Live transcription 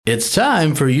It's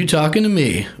time for You Talking to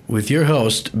Me with your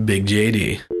host, Big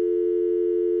JD.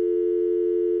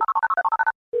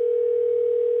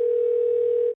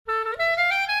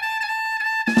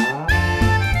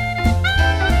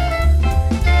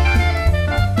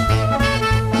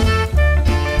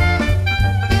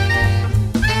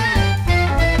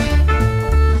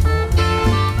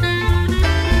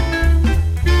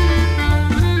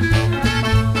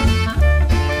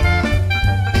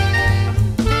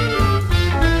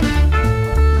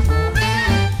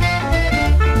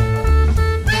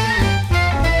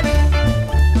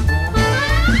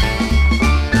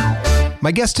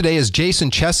 My guest today is Jason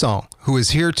Chiasson, who is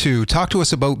here to talk to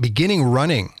us about beginning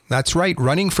running. That's right,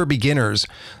 running for beginners.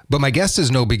 But my guest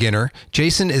is no beginner.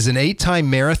 Jason is an 8-time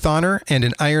marathoner and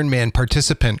an Ironman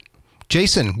participant.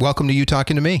 Jason, welcome to You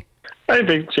Talking to Me. Hi,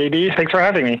 Big JD. Thanks for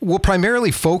having me. We'll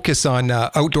primarily focus on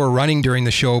outdoor running during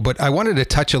the show, but I wanted to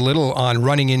touch a little on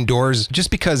running indoors,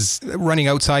 just because running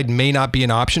outside may not be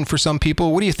an option for some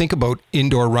people. What do you think about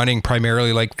indoor running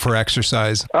primarily, like for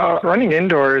exercise? Running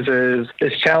indoors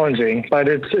is challenging, but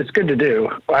it's good to do.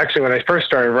 Well, actually, when I first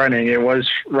started running, it was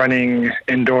running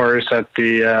indoors at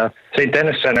the St.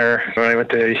 Denis Center when I went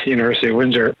to University of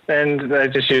Windsor. And I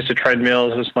just use the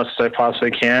treadmills as much as I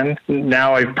possibly can.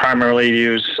 Now I primarily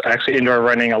use actually indoor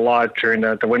running a lot during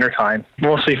the winter time,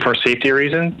 mostly for safety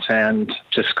reasons and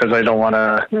just because I don't want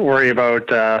to worry about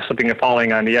slipping and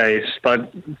falling on the ice.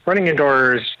 But running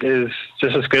indoors is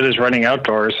just as good as running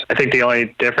outdoors. I think the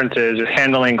only difference is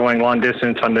handling going long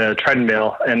distance on the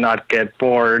treadmill and not get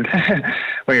bored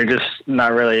when you're just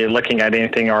not really looking at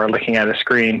anything or looking at a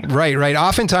screen. Right.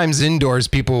 Oftentimes indoors,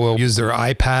 people will use their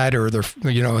iPad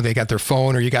or they got their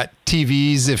phone, or you got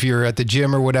TVs if you're at the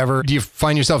gym or whatever. Do you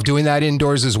find yourself doing that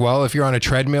indoors as well if you're on a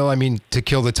treadmill? I mean, to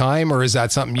kill the time, or is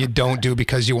that something you don't do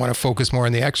because you want to focus more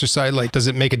on the exercise? Like, does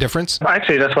it make a difference?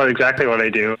 Actually, that's exactly what I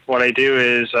do. What I do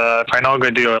is if I know I'm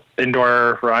going to do an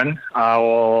indoor run, I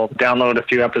will download a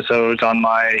few episodes on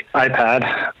my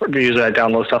iPad. Usually I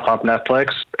download stuff off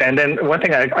Netflix. And then one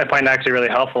thing I find actually really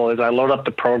helpful is I load up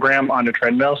the program on the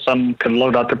treadmill. Some can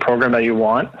load up the program that you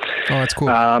want. Oh, that's cool.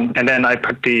 And then I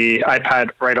put the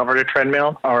iPad right over the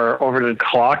treadmill or over the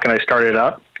clock and I start it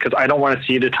up because I don't want to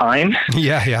see the time.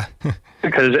 Yeah.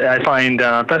 Because I find,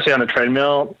 especially on a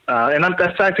treadmill, and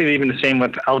that's actually even the same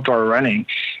with outdoor running.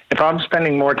 If I'm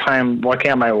spending more time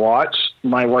looking at my watch,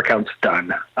 my workout's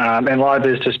done. And a lot of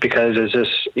it is just because it's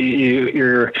just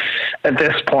you're at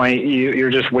this point you're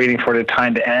just waiting for the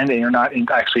time to end, and you're not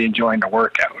actually enjoying the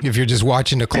workout. If you're just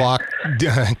watching the clock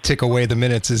tick away the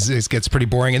minutes, it gets pretty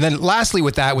boring. And then lastly,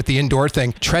 with the indoor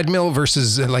thing, treadmill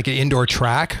versus like an indoor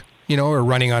track, or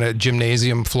running on a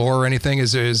gymnasium floor or anything,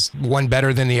 is one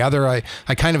better than the other? I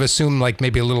kind of assume like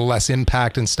maybe a little less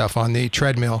impact and stuff on the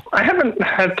treadmill. I haven't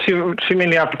had too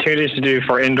many opportunities to do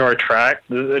for indoor track.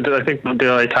 I think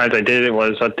the only times I did it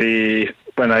was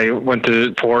when I went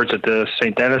to sports at the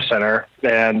St. Denis Center,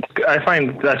 and I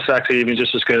find that's actually even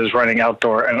just as good as running an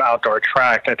outdoor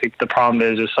track. I think the problem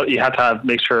is you have to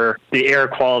make sure the air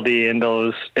quality in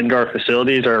those indoor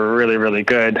facilities are really, really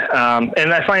good.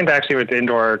 And I find actually with the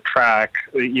indoor track,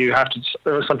 you have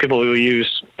to. Some people who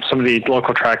use some of the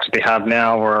local tracks they have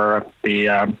now, or the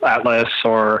Atlas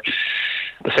or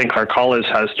the St. Clair College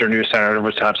has their new center,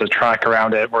 which has a track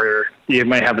around it where you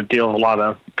might have to deal with a lot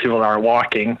of people that are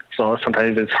walking. So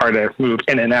sometimes it's hard to move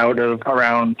in and out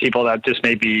around people that just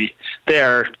may be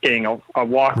there getting a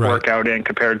walk workout in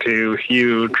compared to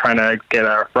you trying to get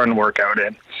a run workout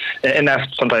in. And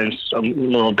that's sometimes a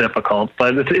little difficult,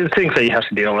 but it's things that you have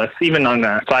to deal with. Even on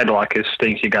the sidewalk is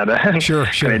things you got to sure.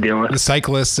 deal with. The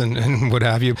cyclists and what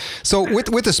have you. So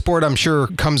with the sport, I'm sure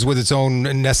comes with its own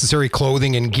necessary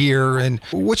clothing and gear. And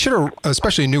what should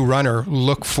especially a new runner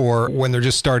look for when they're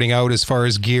just starting out as far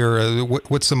as gear?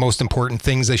 What's the most important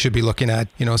things they should be looking at?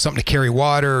 Something to carry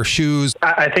water or shoes?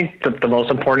 I think the most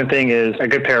important thing is a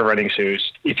good pair of running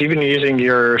shoes. If you've been using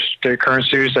your current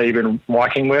shoes that you've been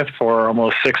walking with for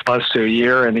almost 6 months to a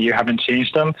year and you haven't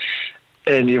changed them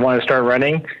and you want to start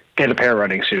running, get a pair of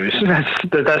running shoes. That's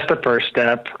the first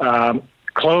step.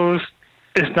 Clothes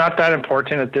is not that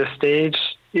important at this stage.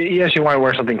 Yes, you want to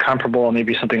wear something comfortable,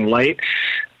 maybe something light.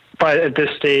 But at this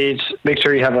stage, make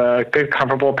sure you have a good,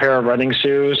 comfortable pair of running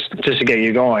shoes just to get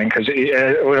you going, because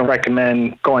I wouldn't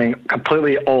recommend going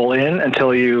completely all in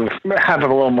until you have a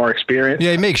little more experience.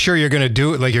 Yeah, make sure you're going to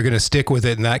do it, like you're going to stick with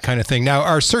it and that kind of thing. Now,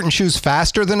 are certain shoes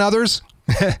faster than others?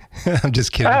 I'm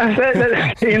just kidding.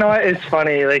 You know what? It's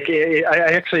funny. Like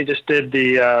I actually just did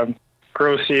the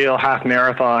Grosse Ile half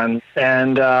marathon,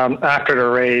 and after the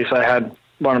race, I had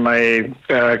one of my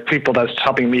people that's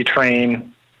helping me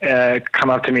train come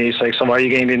up to me. He's like, "So why are you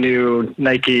getting the new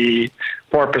Nike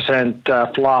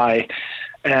 4% Fly?"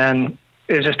 And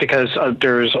it's just because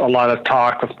there's a lot of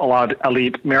talk of a lot of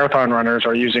elite marathon runners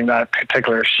are using that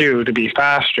particular shoe to be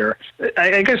faster.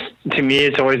 I guess to me,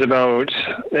 it's always about,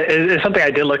 it's something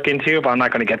I did look into, but I'm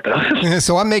not going to get those.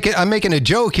 So I'm making a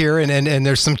joke here, and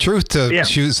there's some truth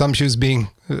to some shoes being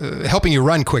helping you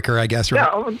run quicker, I guess, right?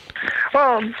 Yeah.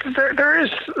 Well, there is,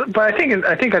 but I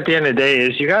think at the end of the day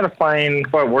is you got to find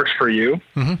what works for you,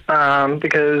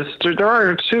 because there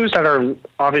are shoes that are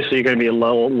obviously going to be a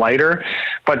little lighter,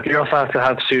 but you also have to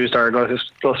have shoes that are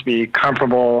supposed to be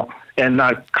comfortable and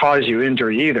not cause you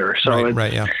injury either. So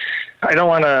right, yeah. I don't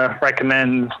want to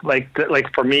recommend like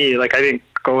for me, like I didn't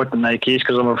go with the Nikes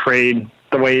because I'm afraid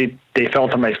the way they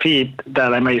felt on my feet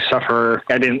that I may suffer.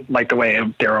 I didn't like the way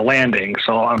they were landing,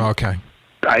 so I'm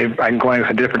going with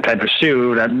a different type of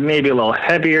shoe that may be a little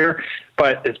heavier,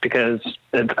 but it's because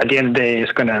at the end of the day,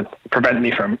 it's going to prevent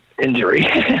me from injury.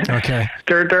 Okay.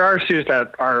 There are shoes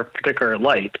that are particularly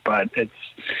light, but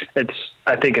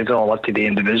I think it's all up to the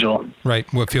individual.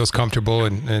 Right. What feels comfortable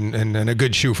and a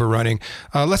good shoe for running.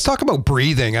 Let's talk about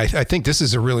breathing. I think this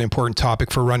is a really important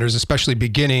topic for runners, especially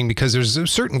beginning, because there's a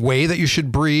certain way that you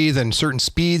should breathe and certain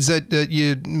speeds that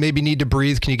you maybe need to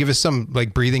breathe. Can you give us some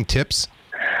like breathing tips?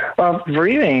 Well,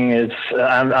 breathing is,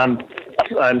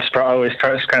 always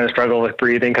kind of struggle with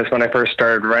breathing because when I first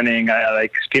started running,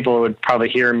 people would probably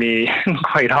hear me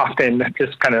quite often,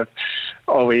 just kind of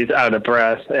always out of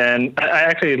breath. And I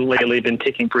actually lately been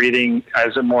taking breathing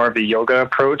as more of a yoga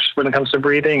approach when it comes to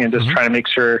breathing and just trying to make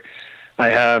sure I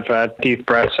have deep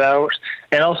breaths out,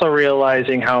 and also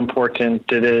realizing how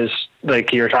important it is,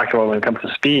 like you were talking about when it comes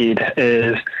to speed,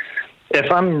 is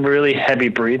if I'm really heavy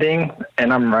breathing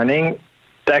and I'm running,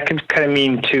 that could kind of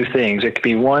mean two things. It could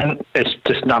be one, it's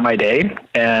just not my day,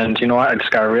 and you know what, I just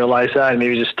got to realize that and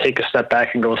maybe just take a step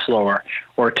back and go slower.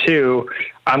 Or two,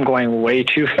 I'm going way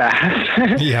too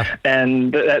fast. Yeah.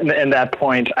 And at that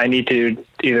point, I need to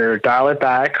either dial it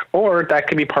back, or that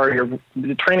could be part of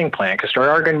your training plan, because there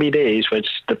are going to be days which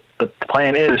the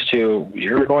plan is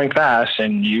you're going fast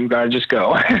and you got to just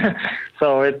go.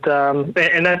 So and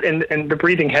the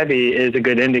breathing heavy is a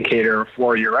good indicator of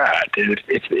where you're at. If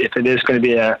it is going to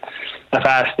be a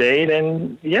fast day,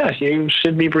 then yes, you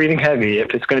should be breathing heavy.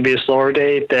 If it's going to be a slower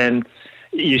day, then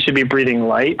you should be breathing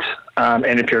light.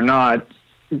 And if you're not,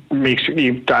 make sure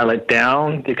you dial it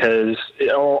down, because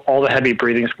all the heavy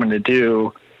breathing is going to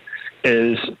do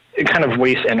is it kind of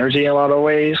wastes energy in a lot of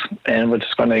ways, and which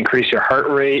is going to increase your heart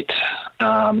rate.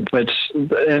 And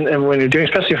when you're doing,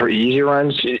 especially for easy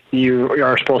runs, you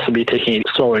are supposed to be taking it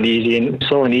slow and easy, and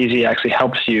slow and easy actually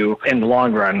helps you in the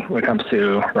long run when it comes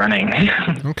to running.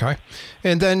 Okay.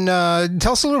 And then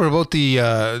tell us a little bit about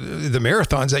the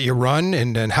marathons that you run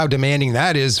and how demanding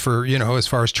that is for, as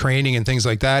far as training and things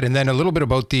like that. And then a little bit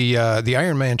about the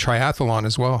Ironman triathlon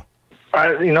as well.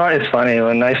 It's funny.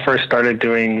 When I first started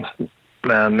doing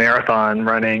marathon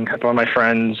running, one of my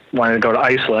friends wanted to go to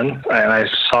Iceland, and I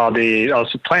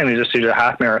was planning to just do the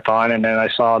half marathon, and then I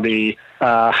saw the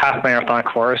half marathon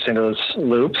course in those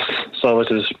loops. So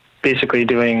it was basically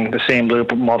doing the same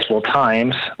loop multiple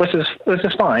times, which is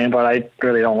fine, but I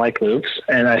really don't like loops.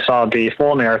 And I saw the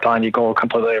full marathon, you go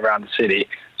completely around the city.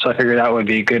 So I figured that would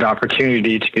be a good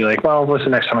opportunity to be like, well, what's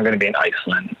the next time I'm going to be in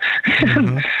Iceland?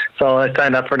 Mm-hmm. So I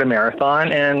signed up for the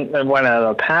marathon, and what ended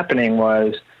up happening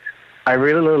was I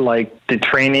really liked the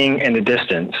training and the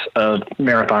distance of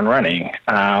marathon running,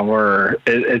 where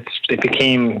it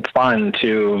became fun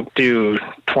to do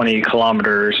 20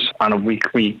 kilometers on a week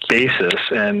basis,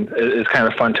 and it's kind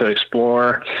of fun to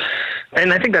explore.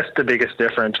 And I think that's the biggest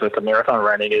difference with the marathon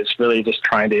running is really just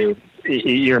trying to,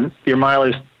 your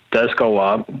mileage does go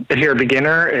up. If you're a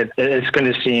beginner, it's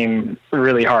going to seem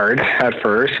really hard at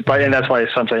first, and that's why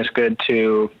it's sometimes good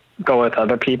to go with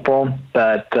other people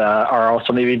that are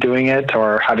also maybe doing it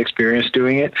or have experience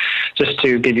doing it, just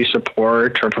to give you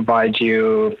support or provide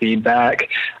you feedback,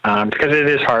 because it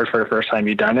is hard for the first time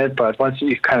you've done it, but once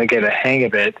you kind of get a hang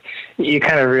of it, you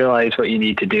kind of realize what you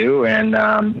need to do, and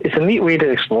it's a neat way to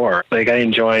explore. Like, I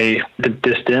enjoy the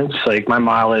distance. Like, my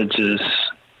mileage is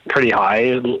pretty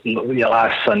high.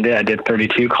 Last Sunday I did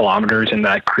 32 kilometers in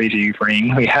that crazy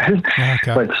rain we had.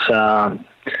 Okay.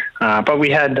 But we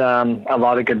had a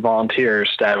lot of good volunteers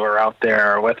that were out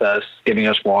there with us, giving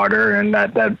us water, and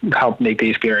that helped make the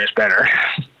experience better.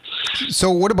 So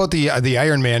what about the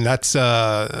Ironman? That's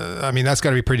that's got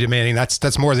to be pretty demanding.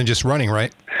 That's more than just running,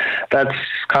 right? That's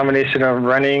a combination of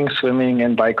running, swimming,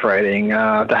 and bike riding.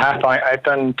 I've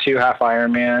done 2 half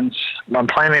Ironmans. I'm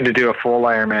planning to do a full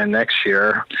Ironman next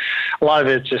year. A lot of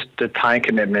it's just the time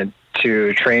commitment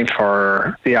to train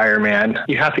for the Ironman,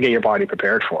 you have to get your body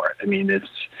prepared for it. I mean,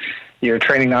 you're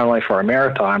training not only for a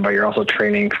marathon, but you're also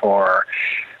training for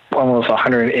almost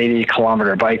 180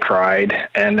 kilometer bike ride,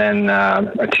 and then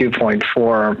a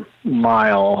 2.4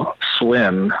 mile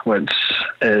swim, which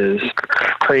is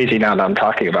crazy now that I'm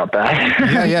talking about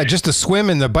that. Yeah. Just the swim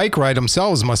and the bike ride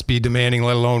themselves must be demanding,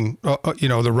 let alone,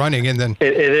 the running. And then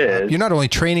it is. You're not only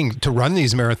training to run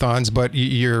these marathons, but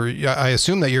I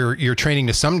assume that you're training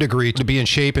to some degree to be in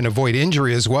shape and avoid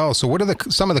injury as well. So what are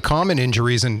some of the common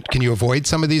injuries, and can you avoid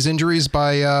some of these injuries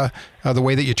by the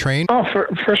way that you train? Oh,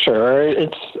 for sure.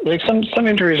 It's like some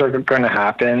injuries are going to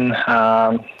happen.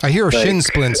 I hear of shin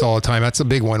splints all the time. That's a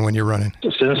big one when you're running.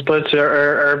 Shin splits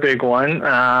are a big one.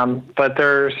 But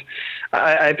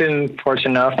I've been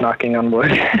fortunate enough, knocking on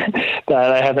wood,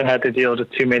 that I haven't had to deal with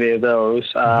too many of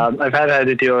those. I've had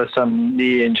to deal with some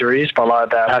knee injuries, but a lot of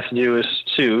that has to do with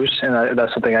shoes, and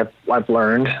that's something I've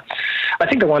learned. I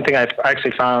think the one thing I've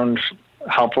actually found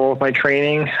helpful with my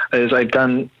training is I've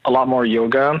done a lot more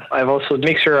yoga. I've also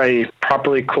make sure I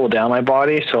properly cool down my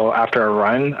body. So after a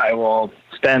run, I will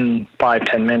spend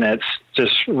 5-10 minutes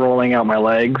just rolling out my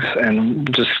legs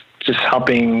and just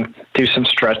helping do some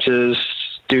stretches,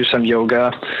 do some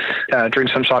yoga,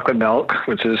 drink some chocolate milk,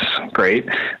 which is great,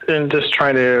 and just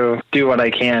try to do what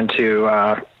I can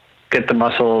to get the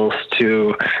muscles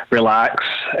to relax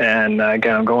and get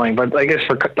them going. But I guess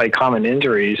for like common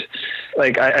injuries,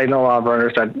 like I know a lot of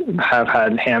runners that have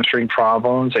had hamstring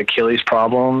problems, Achilles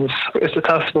problems. It's a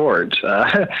tough sport.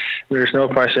 There's no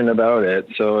question about it.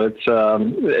 So it's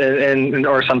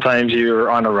or sometimes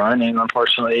you're on a run and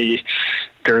unfortunately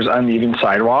there's uneven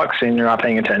sidewalks and you're not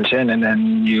paying attention and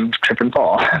then you trip and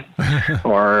fall.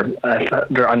 Or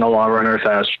I know a lot of runners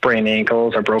have sprained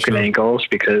ankles or broken ankles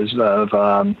because of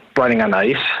running on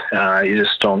ice. You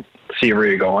just don't see where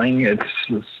you're going. It's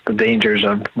the dangers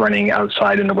of running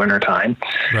outside in the wintertime.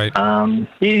 Right.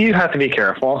 You have to be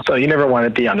careful. So you never want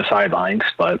to be on the sidelines,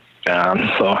 but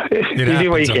so you do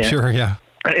what you can. I'm sure, yeah.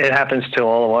 It happens to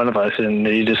all one of us, and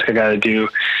you just got to do.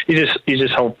 You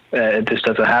just hope it just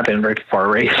doesn't happen right before a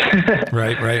race.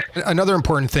 Right. Another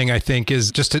important thing I think is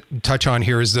just to touch on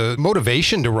here is the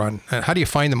motivation to run. How do you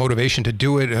find the motivation to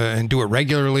do it and do it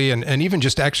regularly, and even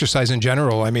just exercise in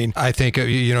general? I mean, I think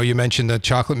you mentioned that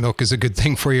chocolate milk is a good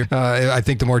thing for you. I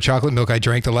think the more chocolate milk I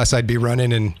drank, the less I'd be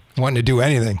running and wanting to do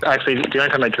anything. Actually, the only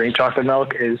time I drink chocolate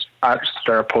milk is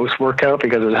after post-workout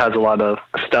because it has a lot of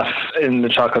stuff in the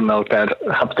chocolate milk that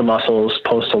helps the muscles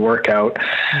post a workout.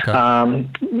 Okay.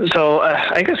 So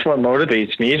I guess what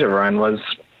motivates me to run was,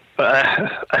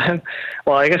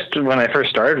 well, I guess when I first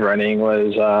started running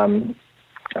was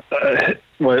it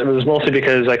was mostly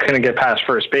because I couldn't get past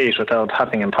first base without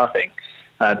huffing and puffing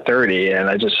at 30, and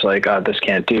I just this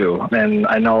can't do. And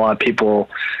I know a lot of people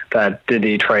that did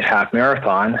the Detroit half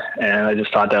marathon, and I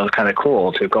just thought that was kind of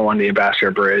cool to go on the Ambassador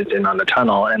Bridge and on the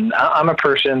tunnel. And I'm a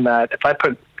person that if I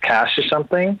put cash to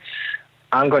something,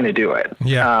 I'm going to do it.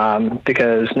 Yeah.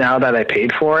 Because now that I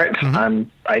paid for it,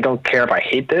 I don't care if I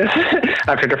hate this.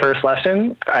 After the first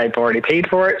lesson, I've already paid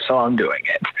for it, so I'm doing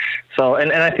it. So,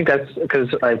 and I think that's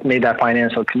because I've made that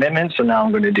financial commitment, so now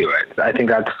I'm going to do it. I think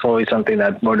that's always something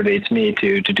that motivates me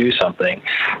to do something.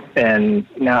 And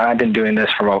now I've been doing this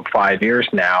for about 5 years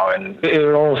now, and it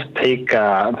would almost take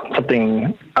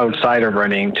something outside of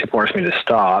running to force me to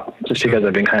stop, just because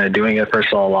I've been kind of doing it for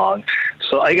so long.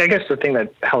 So I guess the thing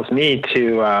that helps me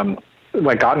to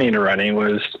what got me into running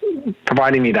was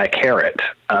providing me that carrot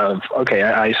of, okay,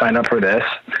 I signed up for this,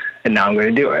 and now I'm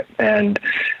going to do it. And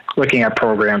looking at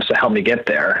programs to help me get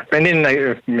there. And then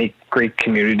I make great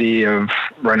community of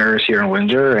runners here in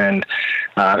Windsor, and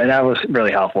that was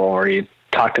really helpful, where you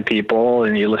talk to people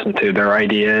and you listen to their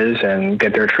ideas and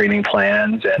get their training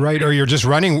plans. And right, or you're just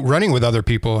running with other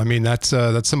people. I mean, that's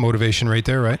some motivation right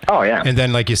there, right? Oh yeah. And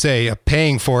then, like you say,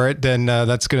 paying for it, then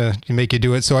that's gonna make you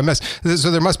do it. So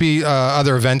there must be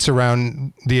other events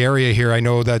around the area here. I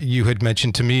know that you had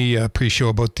mentioned to me pre-show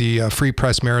about the Free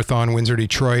Press Marathon, Windsor,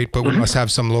 Detroit, but we must have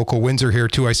some local Windsor here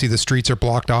too. I see the streets are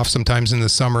blocked off sometimes in the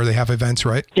summer. They have events,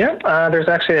 right? Yeah, there's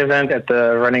actually an event at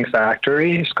the Running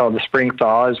Factory. It's called the Spring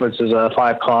Thaws, which is a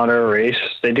 5-kilometer race.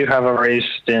 They do have a race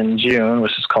in June,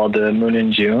 which is called the Moon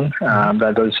in June.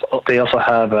 They also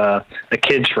have a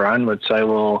kids run, which I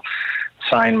will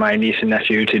sign my niece and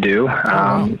nephew to do.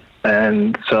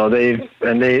 And so they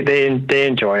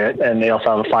enjoy it, and they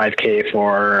also have a 5K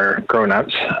for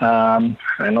grown-ups.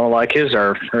 I know a lot of kids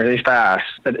are really fast.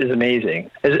 It is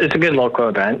amazing. It's a good local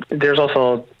event. There's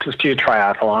also a few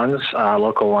triathlons,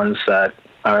 local ones that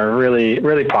are really,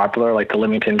 really popular, like the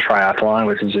Leamington Triathlon,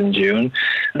 which is in June.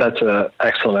 That's an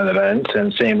excellent event,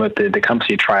 and same with the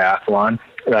Tecumseh Triathlon.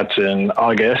 That's in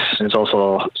August.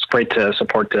 It's great to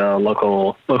support the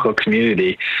local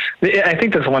community. I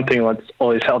think that's one thing that's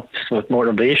always helps with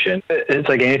motivation. It's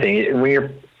like anything. When you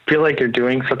feel like you're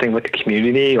doing something with the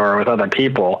community or with other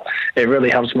people, it really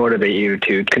helps motivate you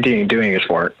to continue doing your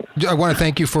sport. I want to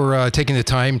thank you for taking the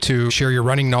time to share your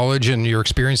running knowledge and your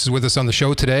experiences with us on the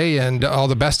show today, and all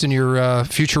the best in your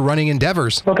future running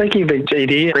endeavors. Well, thank you, Big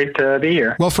JD. Great to be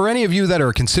here. Well, for any of you that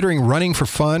are considering running for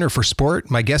fun or for sport,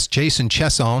 my guest Jason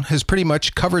Chiasson has pretty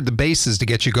much covered the bases to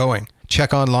get you going.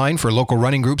 Check online for local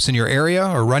running groups in your area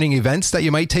or running events that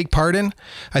you might take part in.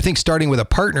 I think starting with a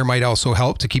partner might also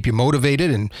help to keep you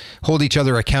motivated and hold each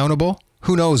other accountable.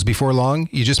 Who knows, before long,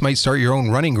 you just might start your own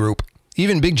running group.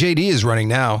 Even Big JD is running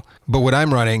now, but what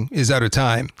I'm running is out of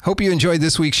time. Hope you enjoyed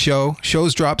this week's show.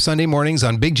 Shows drop Sunday mornings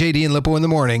on Big JD and Lippo in the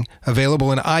Morning, available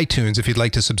in iTunes if you'd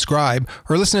like to subscribe,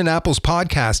 or listen in Apple's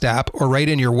podcast app, or right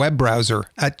in your web browser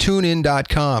at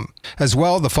tunein.com. As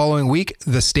well, the following week,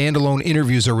 the standalone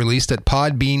interviews are released at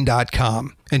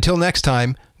podbean.com. Until next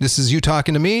time, this is You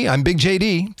Talking to Me. I'm Big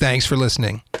JD. Thanks for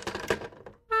listening.